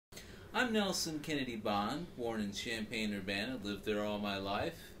I'm Nelson Kennedy Bond, born in Champaign-Urbana, lived there all my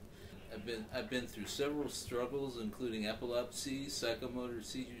life. I've been through several struggles, including epilepsy, psychomotor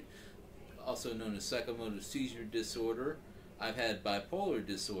seizure, also known as psychomotor seizure disorder. I've had bipolar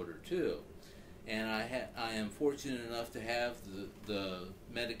disorder too, and I am fortunate enough to have the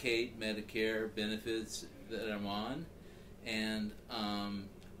Medicaid, Medicare benefits that I'm on, and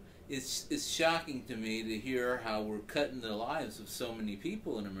it's shocking to me to hear how we're cutting the lives of so many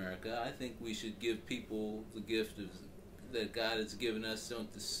people in America. I think we should give people the gift of that God has given us.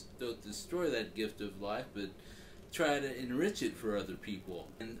 Don't destroy that gift of life, but try to enrich it for other people.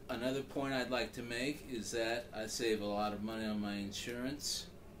 And another point I'd like to make is that I save a lot of money on my insurance.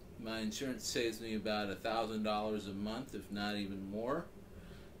 My insurance saves me about $1,000 a month, if not even more.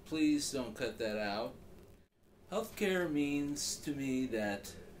 Please don't cut that out. Healthcare means to me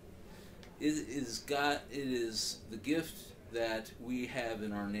that it is the gift that we have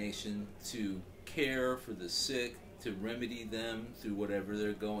in our nation to care for the sick, to remedy them through whatever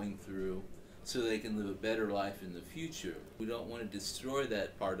they're going through, so they can live a better life in the future. We don't want to destroy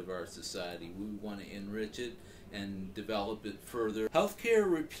that part of our society. We want to enrich it and develop it further.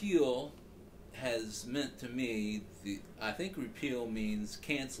 Healthcare repeal has meant to me, I think repeal means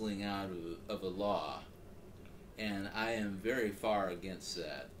canceling out of a law, and I am very far against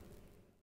that.